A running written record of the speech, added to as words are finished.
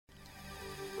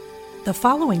The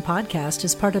following podcast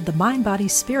is part of the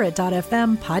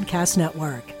MindBodySpirit.fm podcast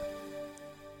network.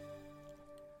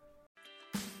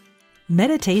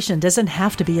 Meditation doesn't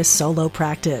have to be a solo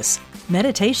practice.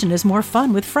 Meditation is more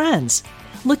fun with friends.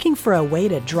 Looking for a way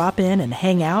to drop in and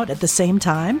hang out at the same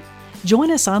time? Join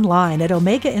us online at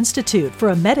Omega Institute for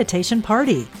a meditation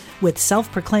party with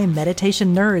self-proclaimed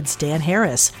meditation nerds Dan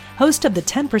Harris, host of the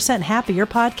 10% Happier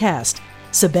podcast,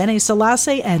 Sebene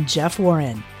Selassie, and Jeff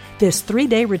Warren. This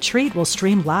 3-day retreat will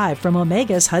stream live from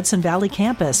Omega's Hudson Valley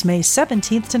campus May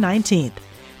 17th to 19th.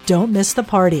 Don't miss the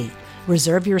party.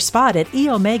 Reserve your spot at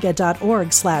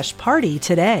eomega.org/party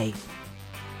today.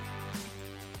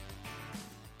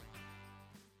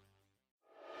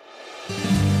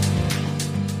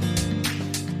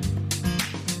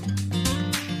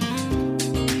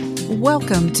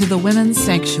 Welcome to the Women's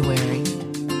Sanctuary,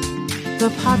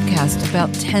 the podcast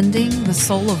about tending the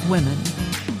soul of women,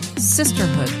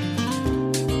 sisterhood,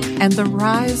 and the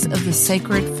rise of the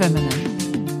sacred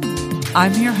feminine.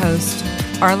 I'm your host,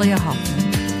 Arlia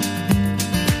Hoffman.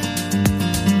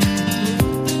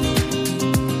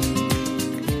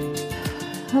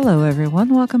 Hello, everyone.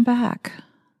 Welcome back.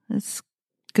 It's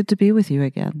good to be with you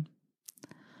again.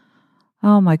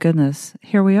 Oh, my goodness.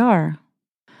 Here we are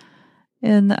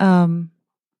in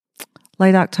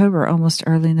late October, almost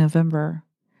early November.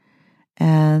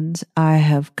 And I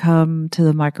have come to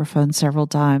the microphone several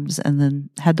times and then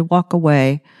had to walk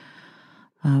away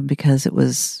because it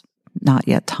was not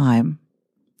yet time.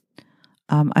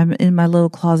 I'm in my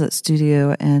little closet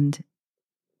studio, and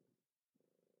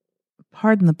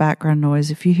pardon the background noise.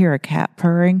 If you hear a cat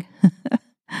purring,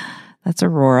 that's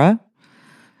Aurora.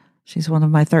 She's one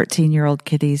of my 13-year-old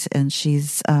kitties, and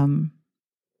she's got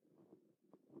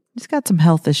some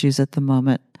health issues at the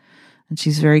moment. And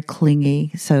she's very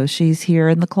clingy, so she's here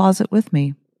in the closet with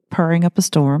me, purring up a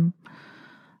storm.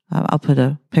 I'll put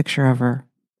a picture of her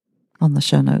on the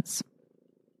show notes.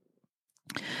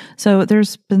 So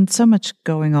there's been so much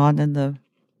going on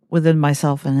within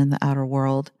myself and in the outer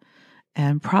world,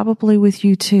 and probably with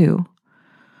you too.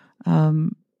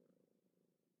 And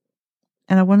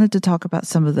I wanted to talk about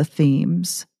some of the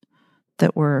themes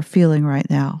that we're feeling right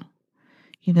now.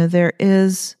 You know, there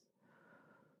is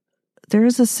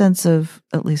a sense of,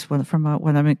 at least from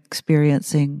what I'm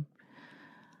experiencing,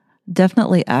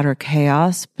 definitely outer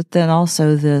chaos, but then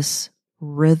also this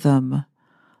rhythm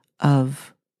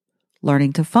of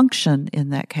learning to function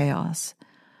in that chaos.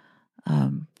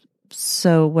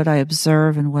 So what I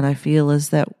observe and what I feel is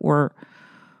that we're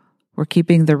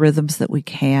keeping the rhythms that we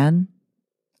can,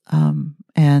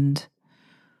 and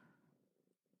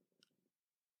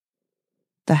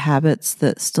the habits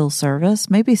that still serve us,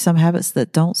 maybe some habits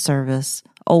that don't serve us,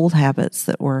 old habits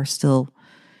that we're still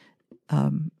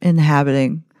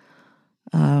inhabiting.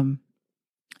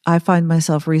 I find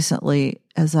myself recently,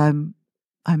 as I'm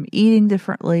eating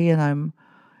differently and I'm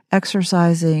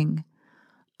exercising,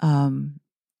 and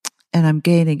I'm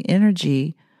gaining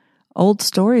energy, old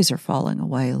stories are falling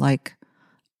away. Like,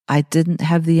 I didn't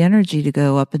have the energy to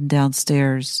go up and down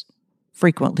stairs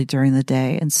frequently during the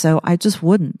day, and so I just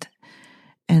wouldn't.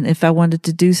 And if I wanted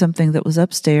to do something that was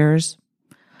upstairs,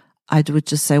 I would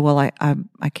just say, well, I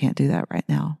can't do that right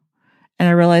now. And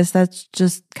I realized that's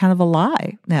just kind of a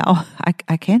lie now.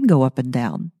 I can go up and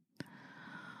down.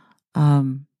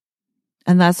 And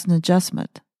that's an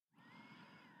adjustment.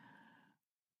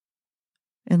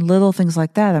 And little things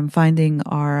like that, I'm finding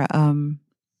are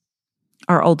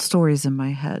old stories in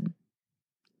my head.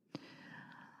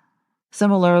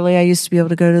 Similarly, I used to be able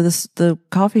to go to the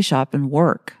coffee shop and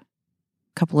work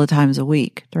couple of times a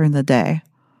week during the day.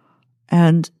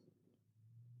 And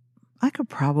I could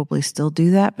probably still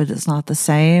do that, but it's not the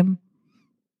same.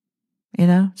 You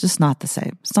know, just not the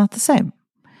same. It's not the same.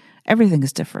 Everything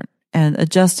is different. And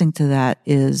adjusting to that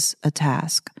is a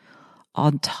task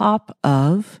on top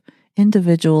of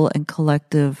individual and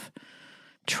collective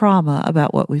trauma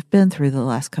about what we've been through the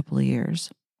last couple of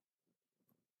years.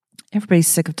 Everybody's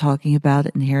sick of talking about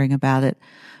it and hearing about it,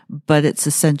 but it's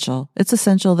essential. It's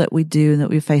essential that we do and that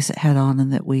we face it head on,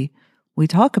 and that we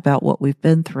talk about what we've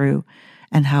been through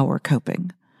and how we're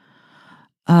coping.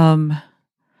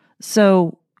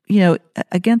 So, you know,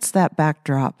 against that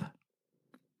backdrop,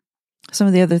 some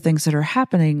of the other things that are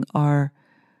happening are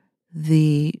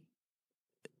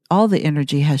all the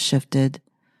energy has shifted.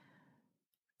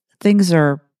 Things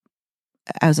are,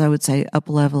 as I would say,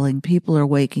 up-leveling. People are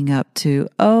waking up to,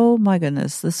 oh my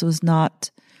goodness,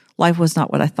 life was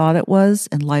not what I thought it was,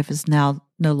 and life is now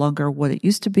no longer what it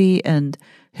used to be, and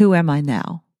who am I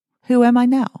now? Who am I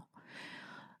now?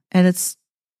 And it's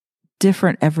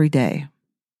different every day.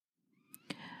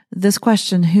 This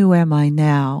question, who am I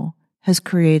now, has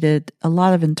created a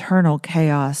lot of internal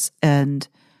chaos and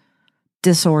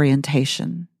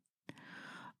disorientation.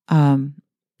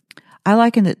 I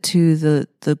liken it to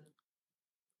the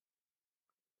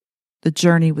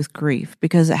journey with grief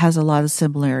because it has a lot of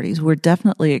similarities. We're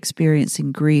definitely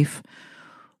experiencing grief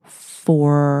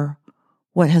for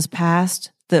what has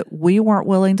passed that we weren't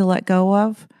willing to let go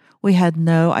of. We had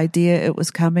no idea it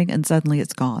was coming, and suddenly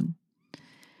it's gone.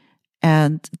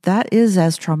 And that is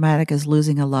as traumatic as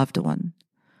losing a loved one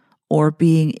or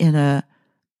being in a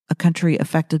country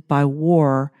affected by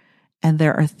war, and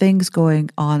there are things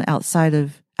going on outside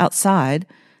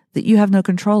that you have no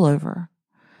control over.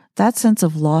 That sense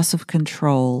of loss of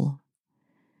control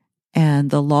and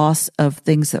the loss of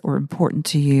things that were important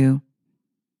to you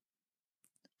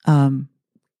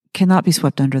cannot be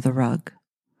swept under the rug.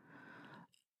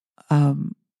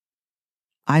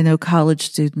 I know college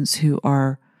students who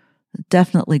are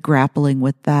definitely grappling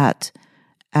with that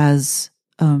as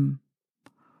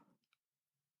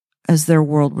their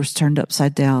world was turned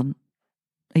upside down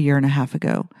a year and a half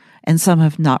ago, and some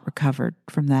have not recovered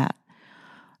from that.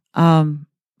 I'm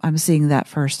seeing that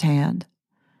firsthand.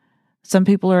 Some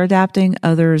people are adapting,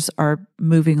 others are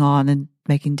moving on and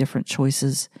making different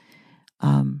choices.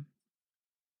 And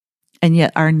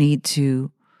yet our need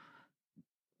to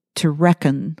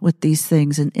reckon with these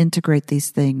things and integrate these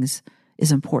things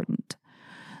is important.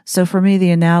 So for me,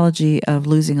 the analogy of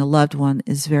losing a loved one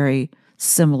is very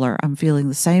similar. I'm feeling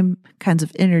the same kinds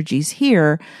of energies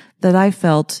here that I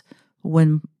felt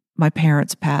when my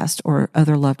parents passed or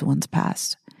other loved ones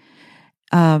passed.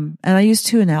 And I use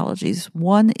two analogies.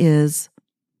 One is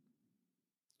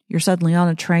you're suddenly on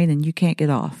a train and you can't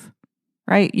get off,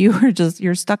 right?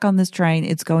 You're stuck on this train.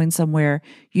 It's going somewhere.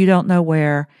 You don't know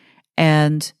where.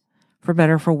 And for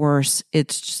better or for worse,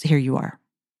 it's just here you are.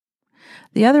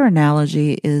 The other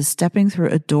analogy is stepping through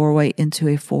a doorway into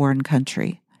a foreign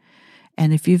country.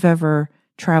 And if you've ever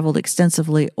traveled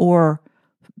extensively or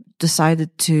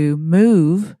decided to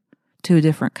move to a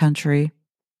different country,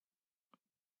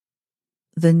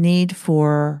 the need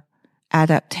for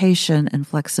adaptation and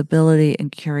flexibility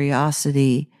and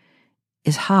curiosity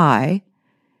is high,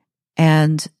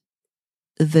 and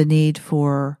the need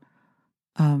for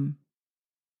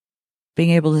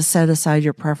being able to set aside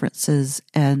your preferences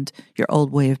and your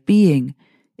old way of being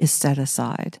is set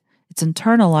aside. It's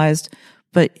internalized,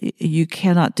 but you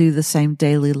cannot do the same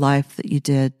daily life that you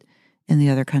did in the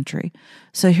other country.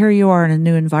 So here you are in a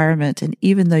new environment, and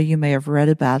even though you may have read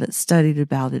about it, studied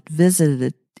about it,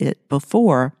 visited it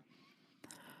before,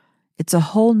 it's a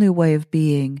whole new way of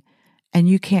being, and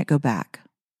you can't go back.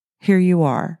 Here you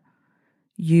are.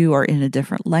 You are in a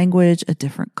different language, a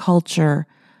different culture,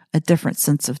 a different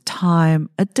sense of time,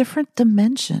 a different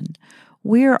dimension.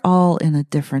 We're all in a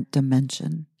different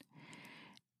dimension.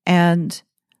 And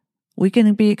we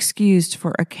can be excused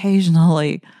for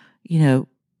occasionally,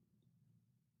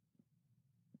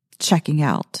 checking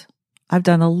out. I've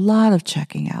done a lot of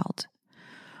checking out,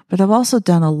 but I've also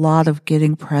done a lot of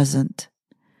getting present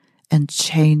and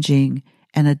changing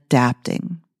and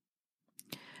adapting.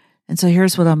 And so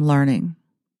here's what I'm learning.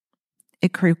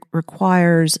 It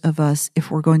requires of us,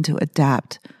 if we're going to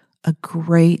adapt, a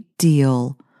great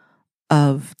deal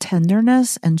of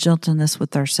tenderness and gentleness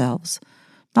with ourselves.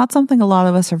 Not something a lot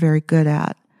of us are very good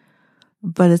at,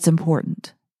 but it's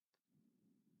important.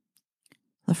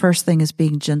 The first thing is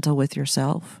being gentle with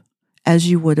yourself, as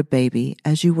you would a baby,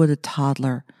 as you would a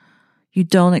toddler. You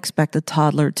don't expect a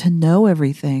toddler to know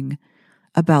everything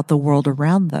about the world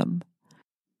around them.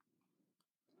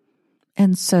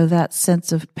 And so that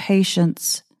sense of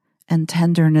patience and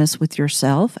tenderness with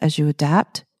yourself as you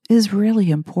adapt is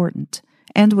really important,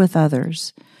 and with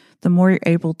others. The more you're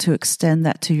able to extend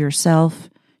that to yourself,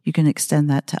 you can extend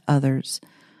that to others.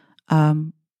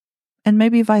 And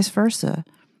maybe vice versa.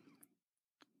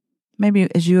 Maybe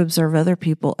as you observe other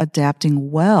people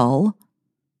adapting well,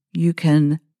 you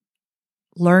can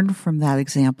learn from that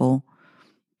example.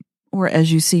 Or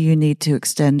as you see you need to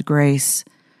extend grace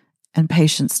and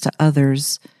patience to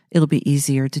others, it'll be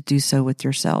easier to do so with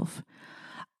yourself.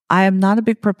 I am not a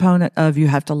big proponent of you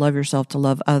have to love yourself to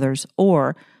love others,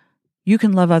 or you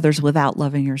can love others without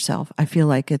loving yourself. I feel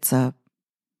like it's a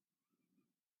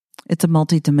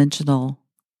multidimensional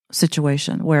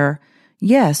situation where,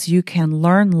 yes, you can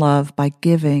learn love by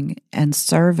giving and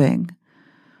serving,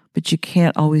 but you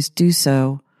can't always do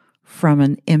so from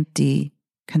an empty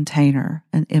container,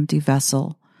 an empty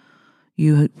vessel.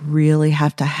 You really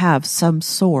have to have some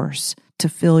source to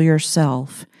fill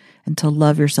yourself and to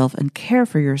love yourself and care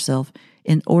for yourself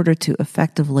in order to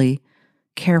effectively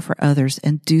care for others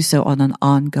and do so on an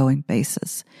ongoing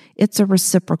basis. It's a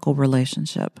reciprocal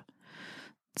relationship.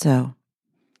 So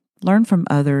learn from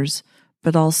others,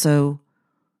 but also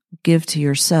give to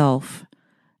yourself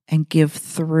and give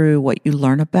through what you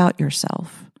learn about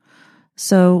yourself.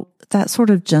 So that sort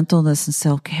of gentleness and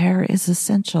self-care is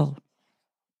essential.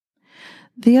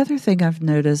 The other thing I've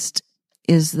noticed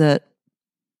is that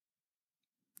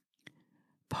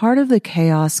part of the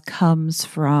chaos comes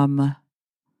from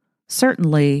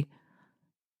certainly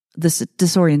this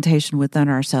disorientation within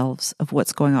ourselves of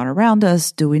what's going on around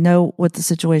us. Do we know what the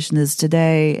situation is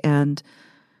today? And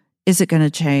is it going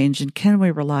to change? And can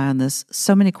we rely on this?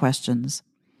 So many questions.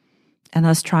 And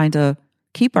us trying to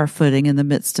keep our footing in the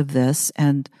midst of this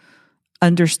and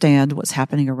understand what's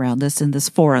happening around us in this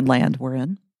foreign land we're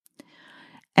in.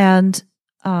 And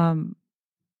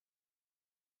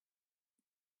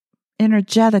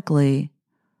energetically,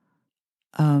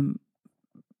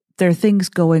 there are things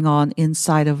going on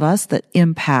inside of us that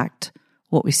impact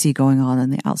what we see going on in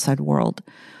the outside world.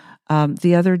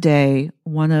 The other day,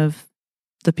 one of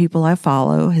the people I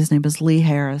follow, his name is Lee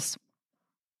Harris,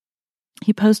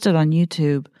 he posted on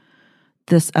YouTube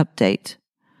this update.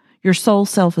 Your soul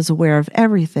self is aware of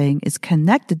everything, is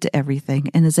connected to everything,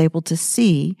 and is able to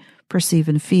see, perceive,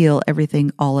 and feel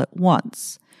everything all at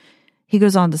once. He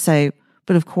goes on to say,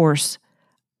 but of course,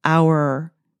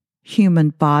 our human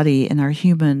body and our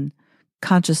human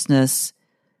consciousness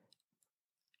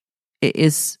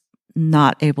is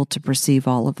not able to perceive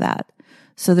all of that.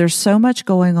 So there's so much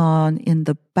going on in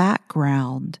the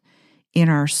background, in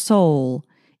our soul,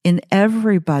 in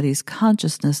everybody's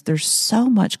consciousness. There's so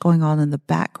much going on in the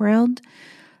background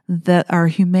that our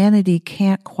humanity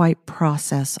can't quite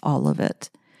process all of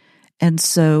it. And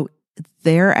so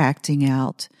they're acting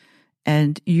out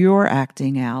and you're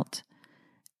acting out,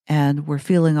 and we're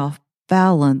feeling off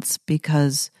balance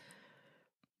because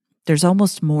there's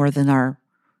almost more than our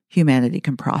humanity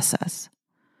can process.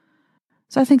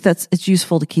 So I think it's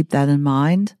useful to keep that in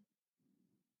mind,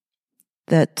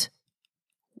 that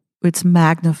it's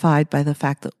magnified by the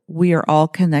fact that we are all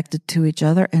connected to each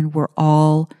other and we're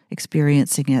all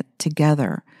experiencing it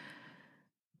together.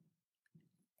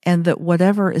 And that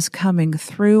whatever is coming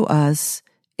through us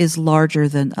is larger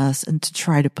than us, and to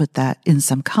try to put that in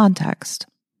some context.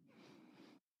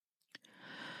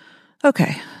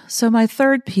 Okay, so my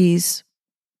third piece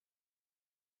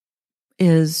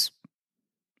is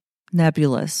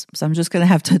nebulous. So I'm just going to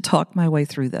have to talk my way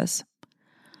through this.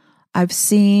 I've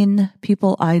seen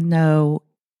people I know,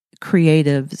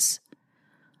 creatives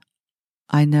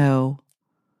I know,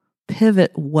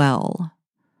 pivot well.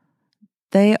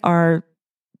 They are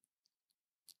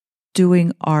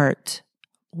doing art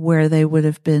where they would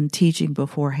have been teaching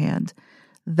beforehand.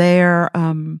 They're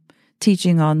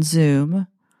teaching on Zoom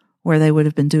where they would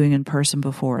have been doing in person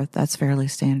before. That's fairly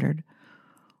standard.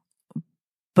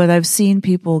 But I've seen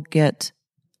people get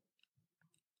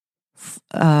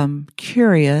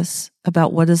curious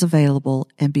about what is available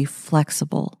and be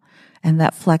flexible. And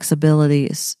that flexibility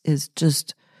is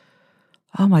just,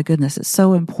 oh my goodness, it's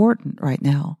so important right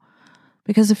now.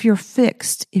 Because if you're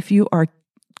fixed, if you are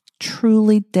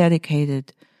truly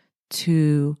dedicated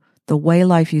to the way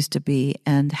life used to be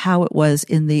and how it was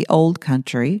in the old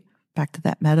country, back to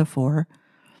that metaphor,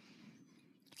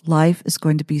 life is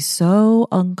going to be so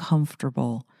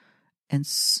uncomfortable, and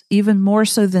even more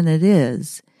so than it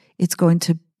is, it's going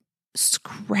to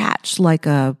scratch like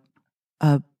a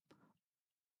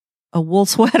wool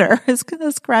sweater. It's going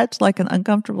to scratch like an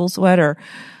uncomfortable sweater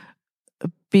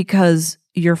because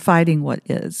you're fighting what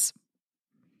is.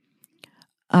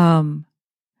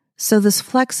 So this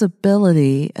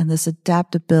flexibility and this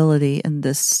adaptability and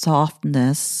this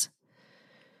softness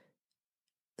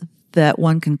that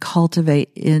one can cultivate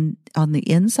on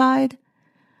the inside,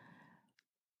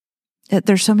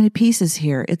 there's so many pieces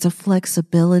here. It's a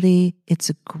flexibility.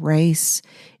 It's a grace.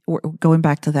 We're going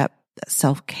back to that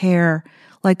self-care.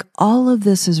 Like all of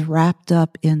this is wrapped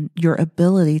up in your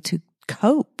ability to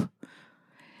cope.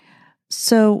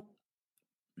 So,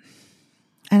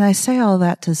 and I say all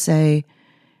that to say,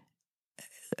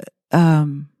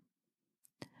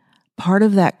 part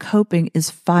of that coping is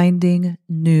finding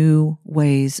new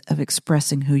ways of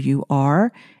expressing who you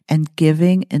are and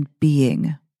giving and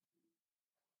being.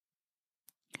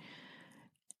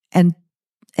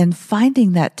 And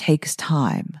finding that takes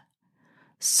time.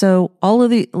 So all of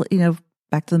the,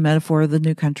 back to the metaphor of the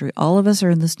new country, all of us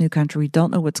are in this new country. We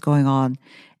don't know what's going on.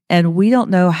 And we don't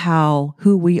know how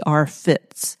who we are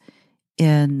fits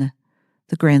in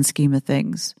the grand scheme of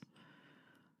things.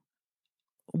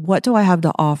 What do I have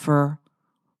to offer?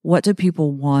 What do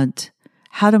people want?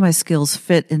 How do my skills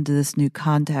fit into this new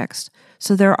context?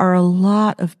 So there are a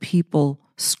lot of people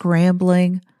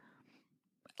scrambling,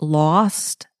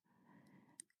 lost,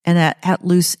 and at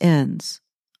loose ends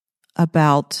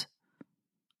about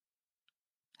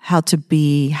how to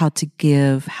be, how to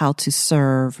give, how to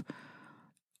serve,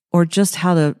 or just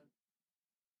how to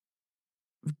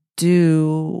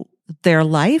do their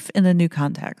life in a new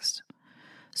context.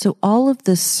 So all of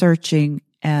this searching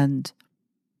and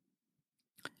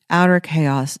outer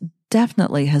chaos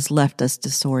definitely has left us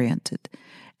disoriented.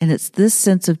 And it's this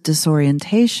sense of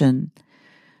disorientation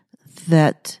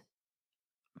that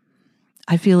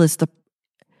I feel is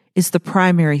the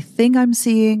primary thing I'm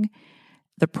seeing,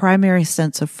 the primary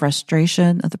sense of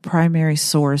frustration, the primary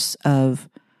source of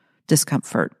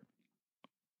discomfort.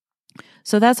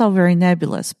 So that's all very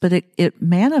nebulous, but it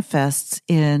manifests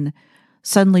in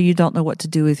suddenly you don't know what to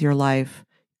do with your life.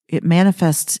 It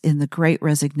manifests in the Great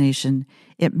Resignation.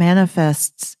 It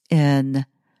manifests in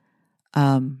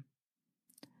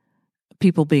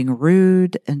people being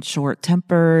rude and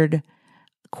short-tempered,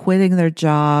 quitting their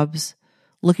jobs,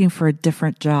 looking for a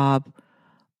different job.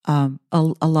 A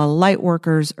lot of light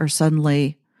workers are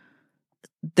suddenly,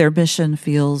 their mission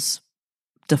feels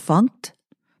defunct,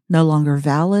 no longer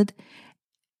valid.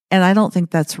 And I don't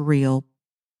think that's real,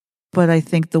 but I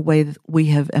think the way that we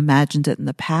have imagined it in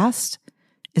the past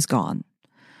is gone.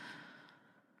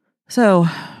 So,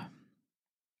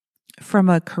 from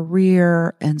a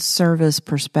career and service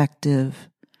perspective,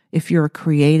 if you're a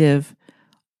creative,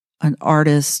 an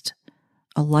artist,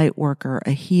 a light worker,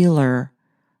 a healer,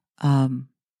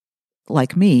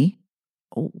 like me,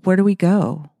 where do we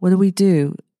go? What do we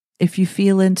do? If you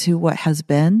feel into what has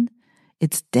been,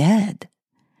 it's dead.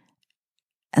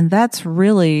 And that's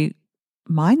really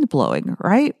mind-blowing,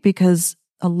 right? Because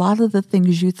a lot of the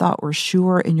things you thought were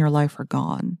sure in your life are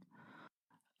gone.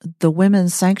 The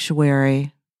women's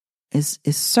sanctuary is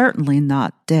certainly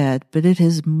not dead, but it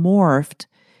has morphed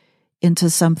into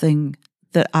something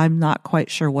that I'm not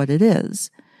quite sure what it is.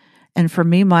 And for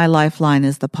me, my lifeline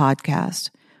is the podcast,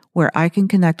 where I can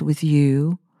connect with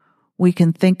you. We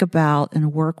can think about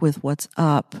and work with what's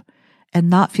up and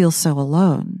not feel so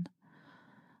alone.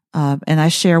 And I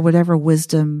share whatever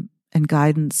wisdom and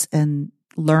guidance and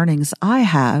learnings I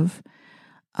have.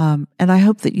 And I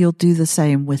hope that you'll do the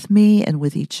same with me and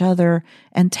with each other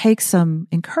and take some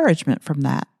encouragement from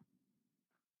that.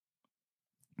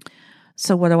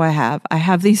 So what do I have? I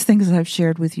have these things that I've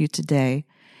shared with you today.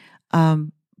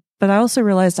 But I also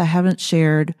realized I haven't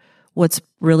shared what's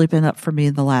really been up for me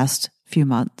in the last few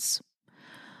months.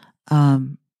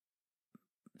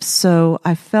 So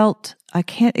I felt, I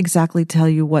can't exactly tell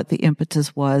you what the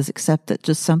impetus was, except that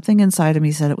just something inside of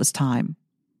me said it was time.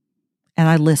 And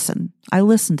I listened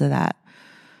to that.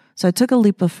 So I took a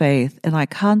leap of faith and I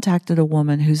contacted a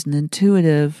woman who's an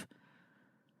intuitive,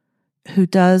 who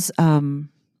does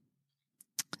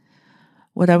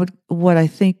what I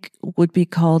think would be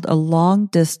called a long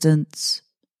distance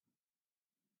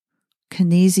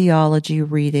kinesiology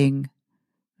reading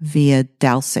via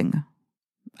dowsing.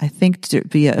 I think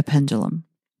via a pendulum.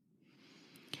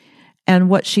 And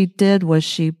what she did was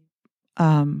she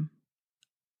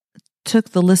took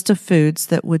the list of foods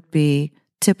that would be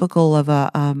typical of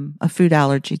a food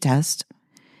allergy test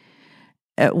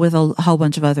with a whole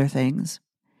bunch of other things.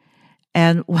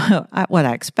 And what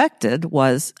I expected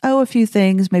was, a few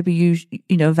things, maybe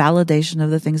validation of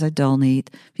the things I don't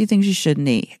eat, a few things you shouldn't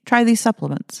eat. Try these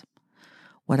supplements.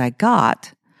 What I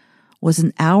got was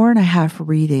an hour and a half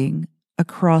reading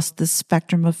across the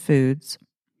spectrum of foods.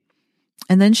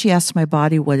 And then she asked my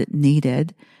body what it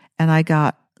needed. And I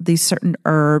got these certain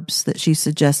herbs that she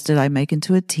suggested I make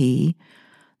into a tea,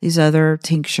 these other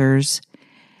tinctures.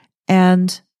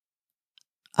 And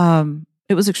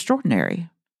it was extraordinary.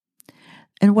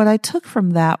 And what I took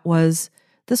from that was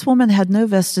this woman had no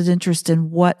vested interest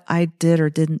in what I did or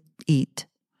didn't eat.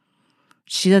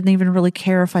 She doesn't even really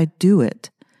care if I do it.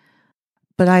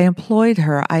 But I employed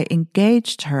her, I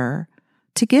engaged her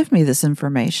to give me this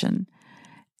information.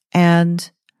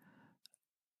 And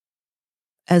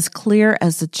as clear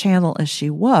as the channel as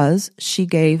she was, she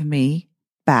gave me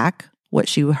back what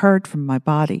she heard from my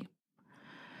body.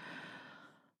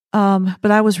 But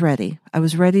I was ready. I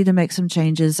was ready to make some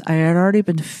changes. I had already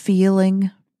been feeling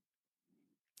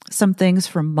some things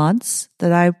for months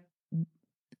that I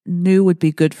knew would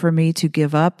be good for me to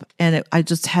give up, and I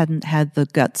just hadn't had the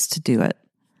guts to do it.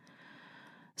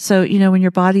 So, when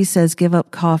your body says give up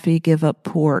coffee, give up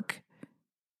pork,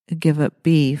 give up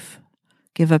beef,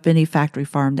 give up any factory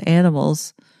farmed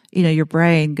animals,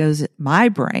 my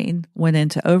brain went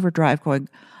into overdrive going,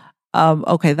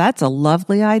 okay, that's a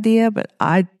lovely idea, but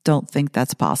I don't think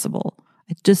that's possible.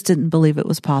 I just didn't believe it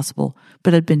was possible,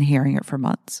 but I'd been hearing it for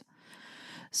months.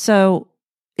 So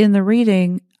in the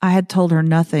reading, I had told her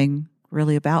nothing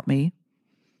really about me.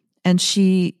 And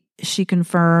she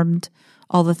confirmed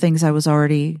all the things I was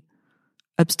already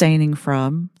abstaining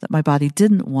from that my body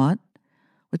didn't want,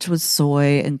 which was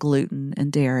soy and gluten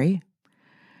and dairy.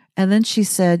 And then she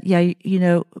said, yeah,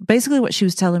 basically what she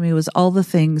was telling me was all the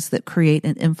things that create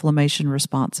an inflammation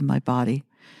response in my body.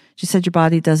 She said, your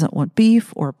body doesn't want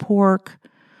beef or pork,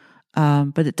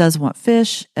 but it does want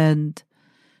fish and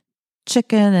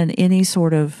chicken and any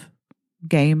sort of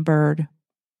game bird.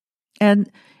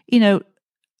 And,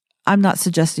 I'm not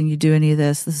suggesting you do any of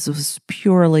this. This was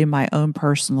purely my own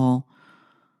personal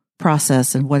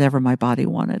process and whatever my body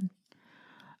wanted.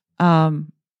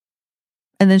 And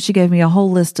then she gave me a whole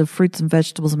list of fruits and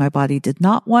vegetables my body did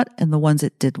not want and the ones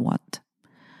it did want.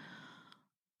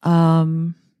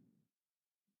 And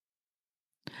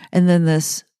then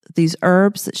these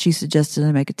herbs that she suggested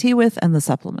I make a tea with and the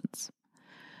supplements.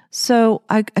 So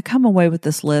I come away with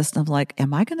this list and I'm like,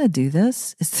 am I going to do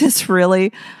this? Is this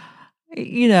really,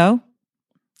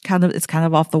 it's kind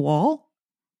of off the wall.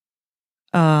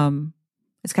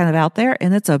 It's kind of out there,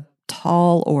 and it's a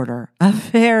tall order, a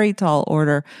very tall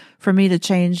order for me to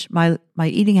change my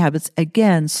eating habits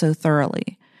again so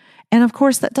thoroughly. And of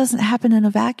course, that doesn't happen in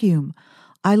a vacuum.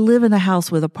 I live in a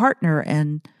house with a partner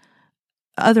and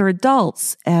other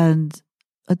adults and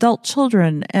adult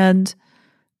children, and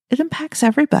it impacts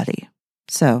everybody.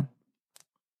 So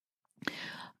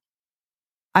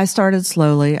I started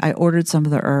slowly. I ordered some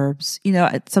of the herbs,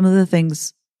 some of the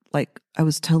things like I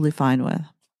was totally fine with.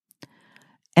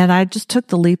 And I just took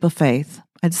the leap of faith.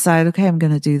 I decided, okay, I'm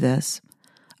going to do this.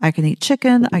 I can eat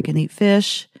chicken. I can eat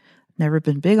fish. Never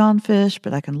been big on fish,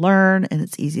 but I can learn and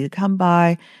it's easy to come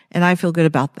by. And I feel good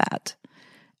about that.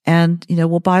 And,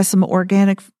 we'll buy some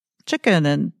organic chicken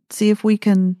and see if we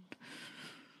can,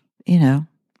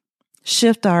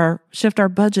 shift our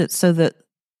budget so that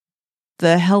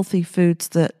the healthy foods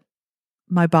that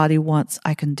my body wants,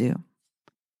 I can do.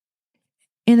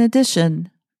 In addition,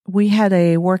 we had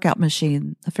a workout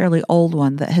machine, a fairly old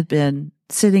one that had been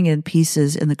sitting in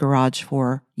pieces in the garage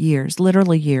for years,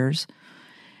 literally years.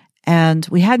 And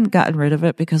we hadn't gotten rid of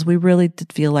it because we really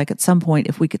did feel like at some point,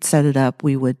 if we could set it up,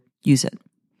 we would use it.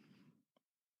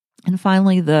 And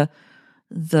finally, all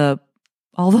the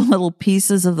little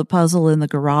pieces of the puzzle in the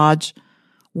garage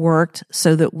worked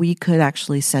so that we could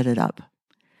actually set it up.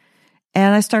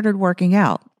 And I started working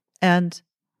out. And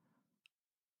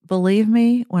believe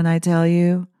me when I tell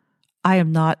you, I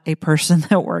am not a person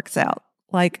that works out.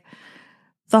 Like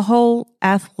the whole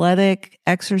athletic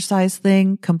exercise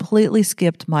thing completely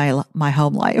skipped my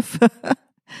home life.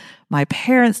 My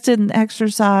parents didn't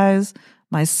exercise.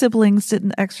 My siblings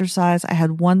didn't exercise. I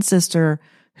had one sister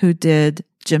who did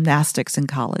gymnastics in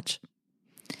college.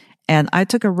 And I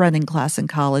took a running class in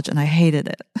college and I hated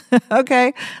it.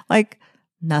 Okay. Like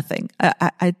nothing.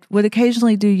 I would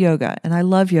occasionally do yoga and I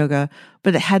love yoga,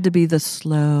 but it had to be the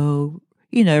slow,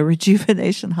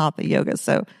 rejuvenation hatha yoga.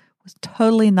 So it was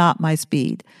totally not my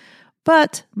speed.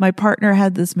 But my partner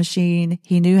had this machine.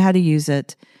 He knew how to use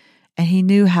it and he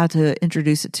knew how to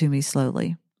introduce it to me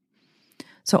slowly.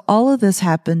 So all of this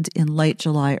happened in late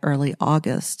July, early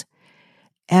August.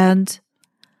 And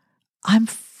I'm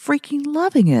freaking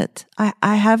loving it.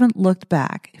 I haven't looked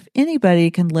back. If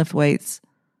anybody can lift weights,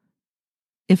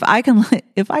 if I can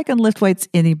lift weights,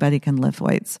 anybody can lift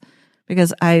weights,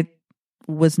 because I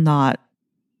was not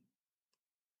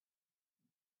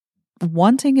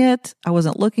wanting it. I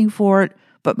wasn't looking for it,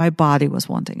 but my body was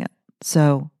wanting it.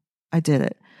 So I did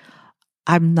it.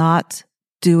 I'm not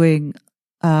doing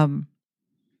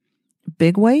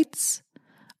big weights.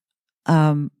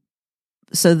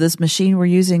 So this machine we're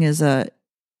using is a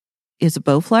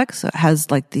Bowflex. So it has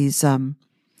like these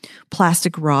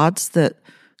plastic rods that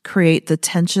create the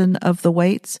tension of the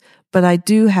weights. But I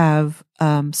do have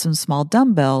some small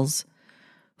dumbbells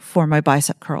for my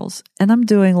bicep curls. And I'm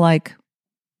doing like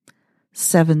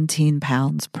 17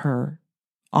 pounds per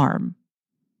arm.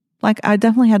 Like I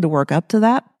definitely had to work up to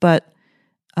that, but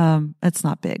it's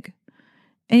not big.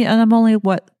 And I'm only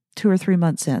 2 or 3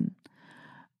 months in.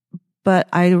 But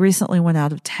I recently went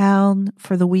out of town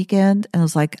for the weekend and I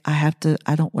was like, I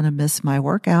don't want to miss my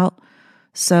workout.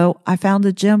 So I found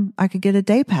a gym I could get a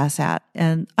day pass at.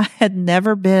 And I had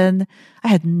never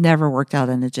worked out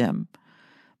in a gym,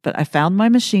 but I found my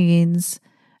machines.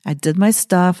 I did my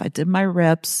stuff. I did my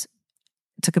reps.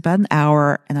 It took about an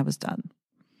hour and I was done.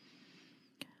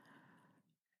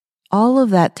 All of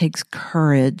that takes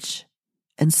courage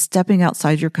and stepping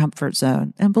outside your comfort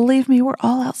zone. And believe me, we're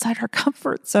all outside our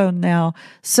comfort zone now.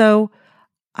 So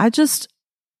I just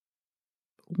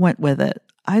went with it.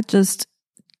 I just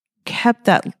kept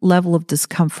that level of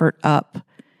discomfort up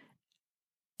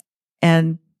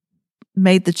and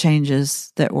made the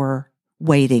changes that were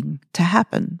waiting to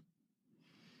happen.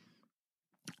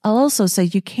 I'll also say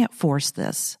you can't force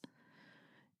this.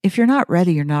 If you're not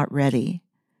ready, you're not ready.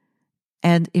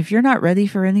 And if you're not ready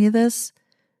for any of this,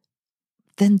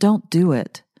 then don't do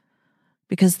it.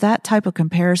 Because that type of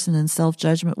comparison and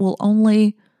self-judgment will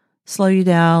only slow you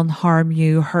down, harm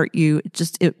you, hurt you.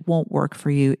 It won't work for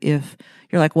you if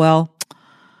you're like, well,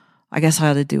 I guess I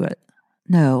ought to do it.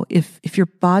 No, if your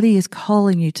body is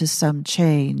calling you to some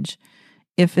change,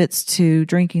 if it's to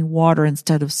drinking water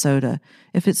instead of soda,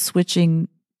 if it's switching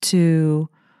to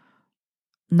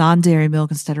non-dairy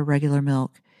milk instead of regular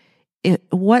milk,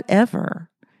 whatever.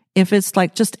 If it's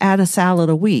like just add a salad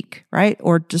a week, right?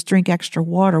 Or just drink extra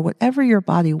water, whatever your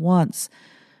body wants,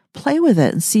 play with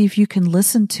it and see if you can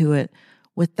listen to it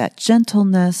with that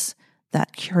gentleness,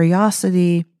 that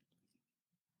curiosity,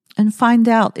 and find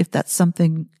out if that's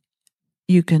something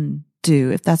you can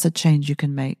do, if that's a change you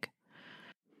can make.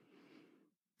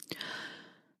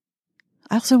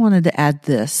 I also wanted to add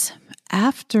this.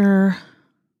 After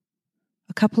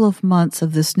a couple of months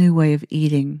of this new way of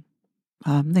eating,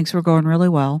 things were going really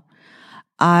well.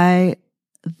 I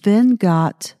then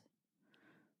got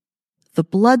the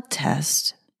blood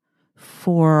test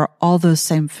for all those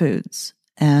same foods,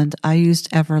 and I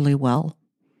used Everlywell.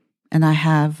 And I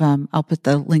have, I'll put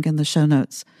the link in the show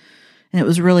notes. And it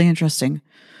was really interesting.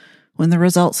 When the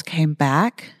results came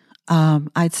back,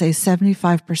 I'd say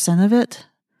 75% of it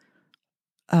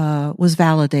was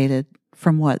validated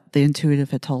from what the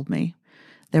intuitive had told me.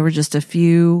 There were just a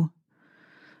few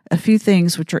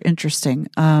things which are interesting.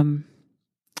 A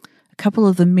couple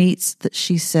of the meats that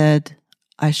she said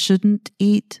I shouldn't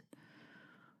eat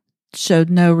showed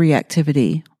no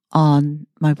reactivity on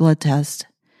my blood test.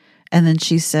 And then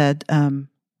she said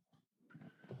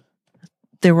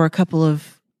there were a couple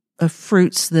of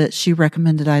fruits that she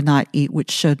recommended I not eat, which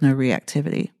showed no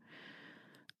reactivity.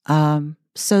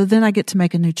 So then I get to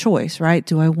make a new choice, right?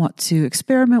 Do I want to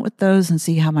experiment with those and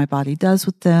see how my body does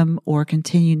with them, or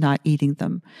continue not eating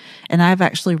them? And I've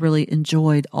actually really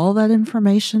enjoyed all that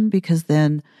information, because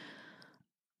then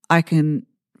I can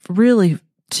really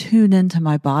tune into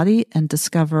my body and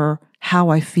discover how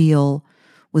I feel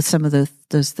with some of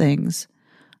those things.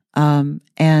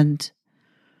 And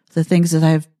the things that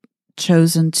I've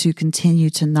chosen to continue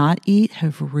to not eat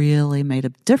have really made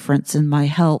a difference in my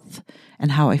health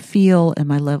and how I feel and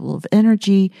my level of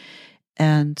energy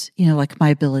and, like my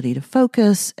ability to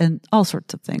focus and all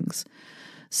sorts of things.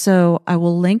 So I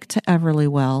will link to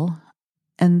Everlywell,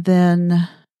 and then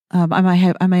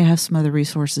I may have some other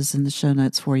resources in the show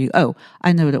notes for you. Oh,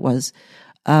 I know what it was.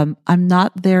 I'm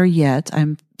not there yet.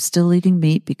 I'm still eating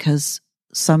meat because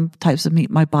some types of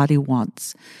meat my body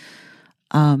wants.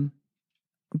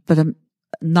 But I'm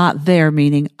not there,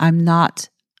 meaning I'm not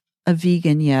a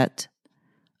vegan yet.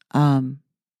 And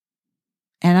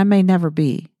I may never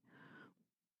be.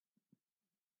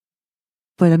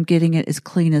 But I'm getting it as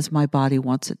clean as my body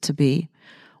wants it to be.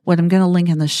 What I'm going to link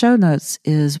in the show notes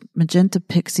is Magenta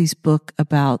Pixie's book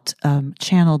about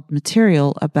channeled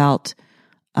material about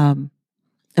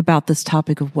this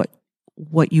topic of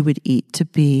what you would eat to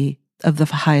be of the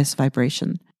highest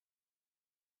vibration.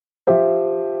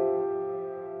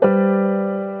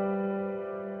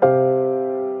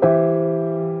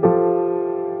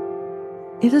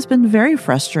 It has been very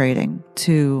frustrating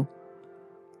to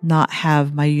not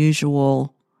have my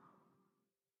usual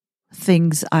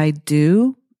things I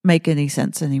do make any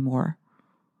sense anymore.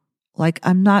 Like,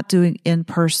 I'm not doing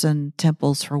in-person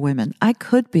temples for women. I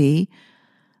could be.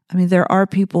 I mean, there are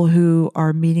people who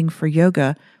are meeting for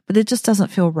yoga, but it just doesn't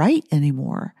feel right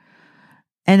anymore.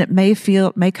 And it may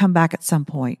come back at some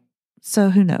point.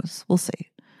 So who knows? We'll see.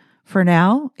 For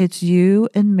now, it's you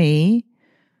and me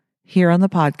here on the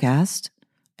podcast,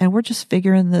 and we're just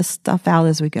figuring this stuff out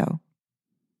as we go.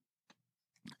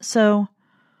 So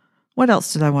what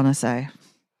else did I want to say?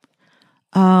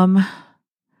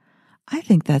 I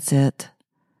think that's it.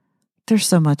 There's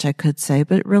so much I could say,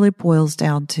 but it really boils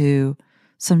down to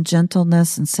some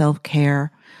gentleness and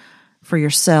self-care for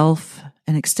yourself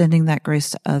and extending that grace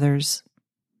to others.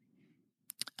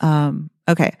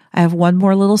 Okay, I have one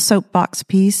more little soapbox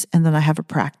piece, and then I have a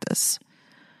practice.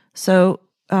 So,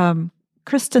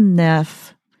 Kristin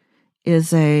Neff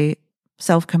is a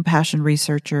self-compassion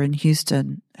researcher in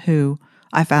Houston who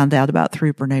I found out about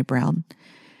through Brene Brown.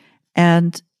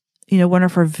 And, one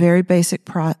of her very basic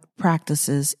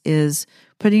practices is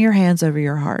putting your hands over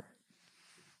your heart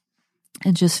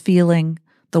and just feeling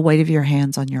the weight of your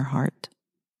hands on your heart.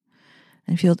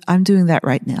 And I'm doing that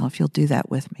right now. If you'll do that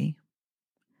with me.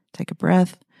 Take a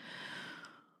breath.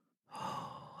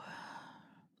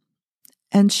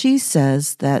 And she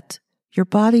says that Your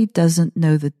body doesn't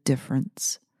know the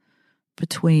difference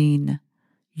between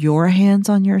your hands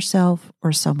on yourself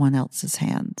or someone else's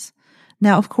hands.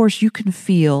 Now, of course, you can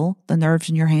feel, the nerves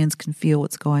in your hands can feel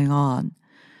what's going on.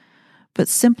 But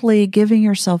simply giving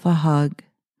yourself a hug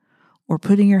or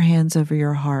putting your hands over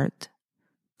your heart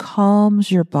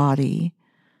calms your body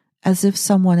as if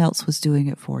someone else was doing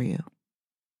it for you.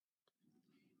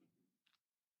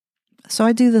 So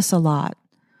I do this a lot.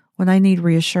 When I need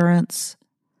reassurance,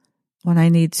 when I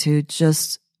need to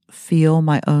just feel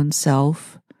my own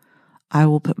self, I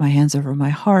will put my hands over my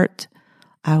heart.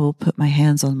 I will put my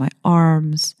hands on my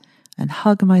arms and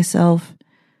hug myself,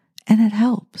 and it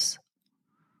helps.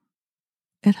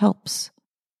 It helps.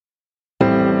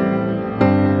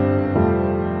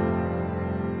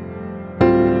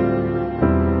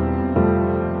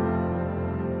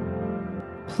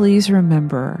 Please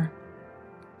remember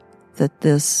that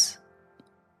this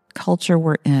culture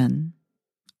we're in,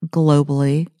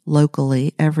 globally,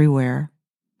 locally, everywhere,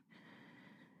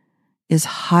 is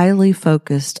highly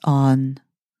focused on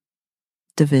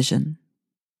division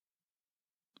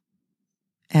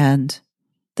and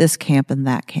this camp and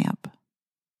that camp.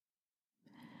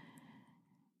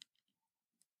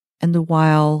 And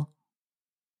while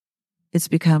it's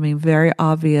becoming very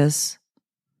obvious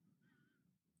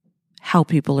how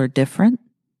people are different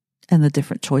and the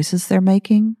different choices they're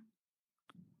making,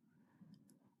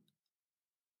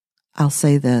 I'll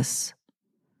say this.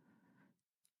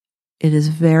 It is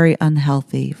very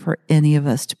unhealthy for any of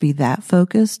us to be that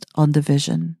focused on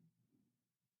division.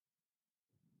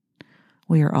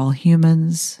 We are all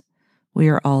humans. We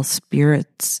are all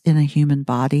spirits in a human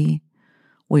body.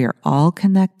 We are all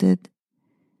connected.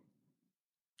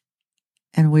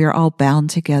 And we are all bound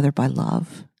together by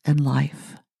love and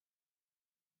life.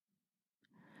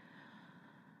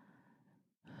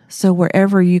 So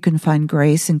wherever you can find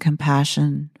grace and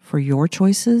compassion for your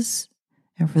choices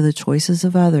and for the choices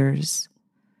of others,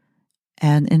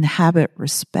 and inhabit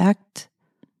respect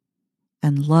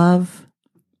and love,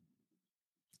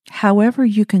 however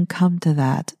you can come to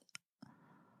that,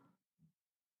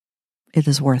 it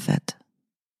is worth it.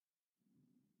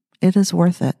 It is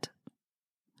worth it.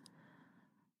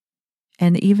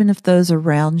 And even if those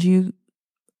around you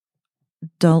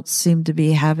don't seem to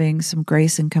be having some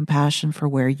grace and compassion for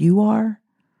where you are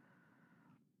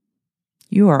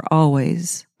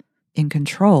always in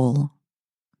control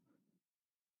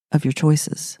of your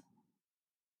choices.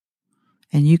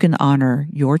 And you can honor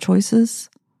your choices,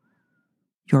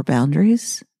 your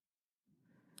boundaries,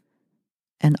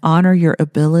 and honor your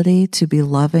ability to be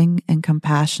loving and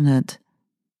compassionate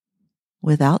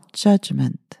without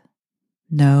judgment,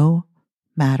 no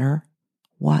matter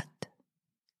what.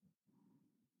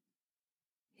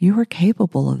 You are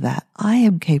capable of that. I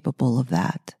am capable of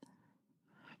that.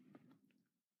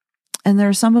 And there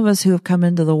are some of us who have come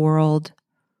into the world,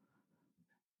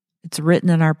 it's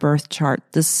written in our birth chart,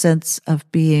 this sense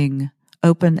of being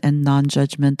open and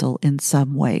non-judgmental in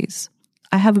some ways.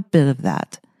 I have a bit of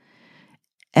that.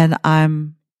 And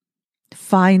I'm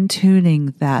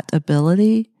fine-tuning that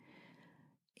ability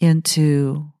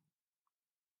into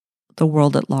the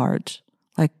world at large.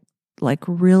 Like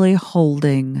really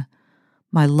holding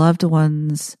my loved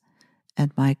ones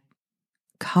and my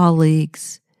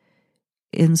colleagues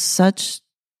in such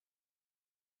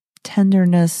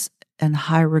tenderness and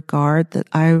high regard that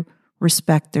I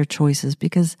respect their choices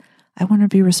because I want to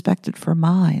be respected for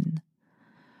mine.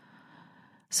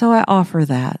 So I offer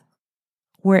that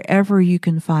wherever you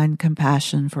can find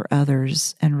compassion for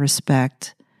others and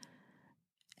respect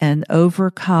and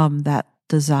overcome that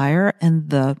desire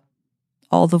and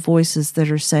all the voices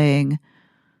that are saying,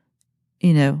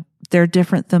 they're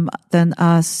different than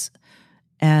us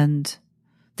and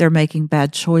they're making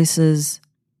bad choices.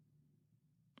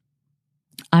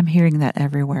 I'm hearing that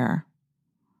everywhere.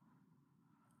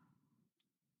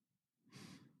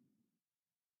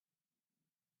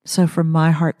 So from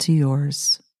my heart to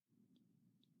yours,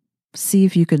 see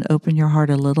if you can open your heart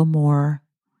a little more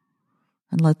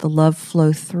and let the love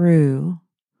flow through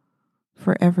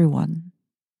for everyone.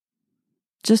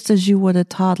 Just as you would a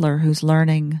toddler who's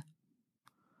learning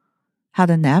how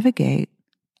to navigate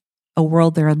a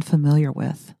world they're unfamiliar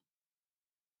with.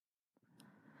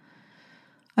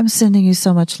 I'm sending you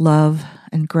so much love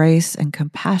and grace and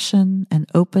compassion and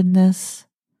openness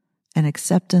and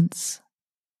acceptance.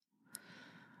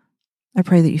 I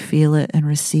pray that you feel it and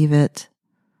receive it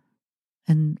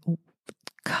and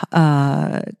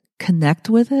connect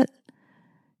with it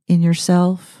in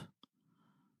yourself.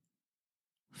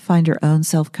 Find your own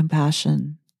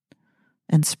self-compassion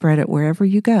and spread it wherever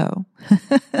you go.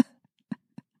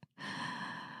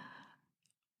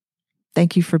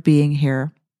 Thank you for being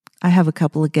here. I have a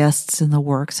couple of guests in the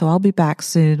work, so I'll be back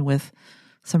soon with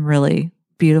some really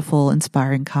beautiful,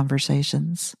 inspiring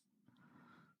conversations.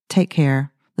 Take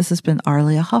care. This has been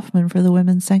Arlia Hoffman for the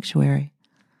Women's Sanctuary.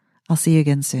 I'll see you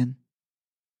again soon.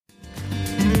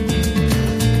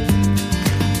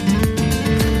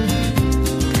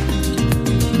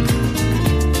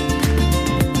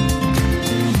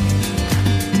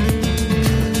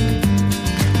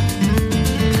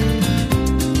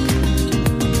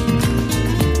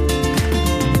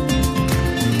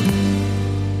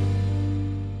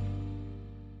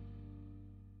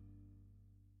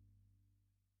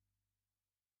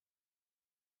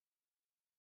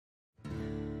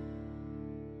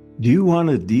 Do you want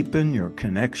to deepen your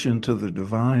connection to the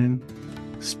divine,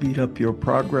 speed up your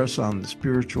progress on the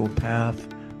spiritual path?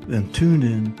 Then tune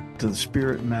in to the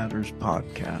Spirit Matters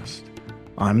podcast.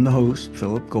 I'm the host,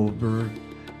 Philip Goldberg,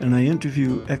 and I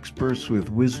interview experts with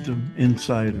wisdom,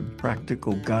 insight, and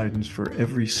practical guidance for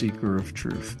every seeker of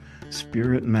truth.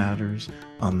 Spirit Matters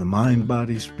on the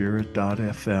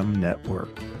mindbodyspirit.fm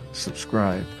network.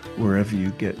 Subscribe wherever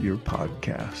you get your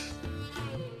podcasts.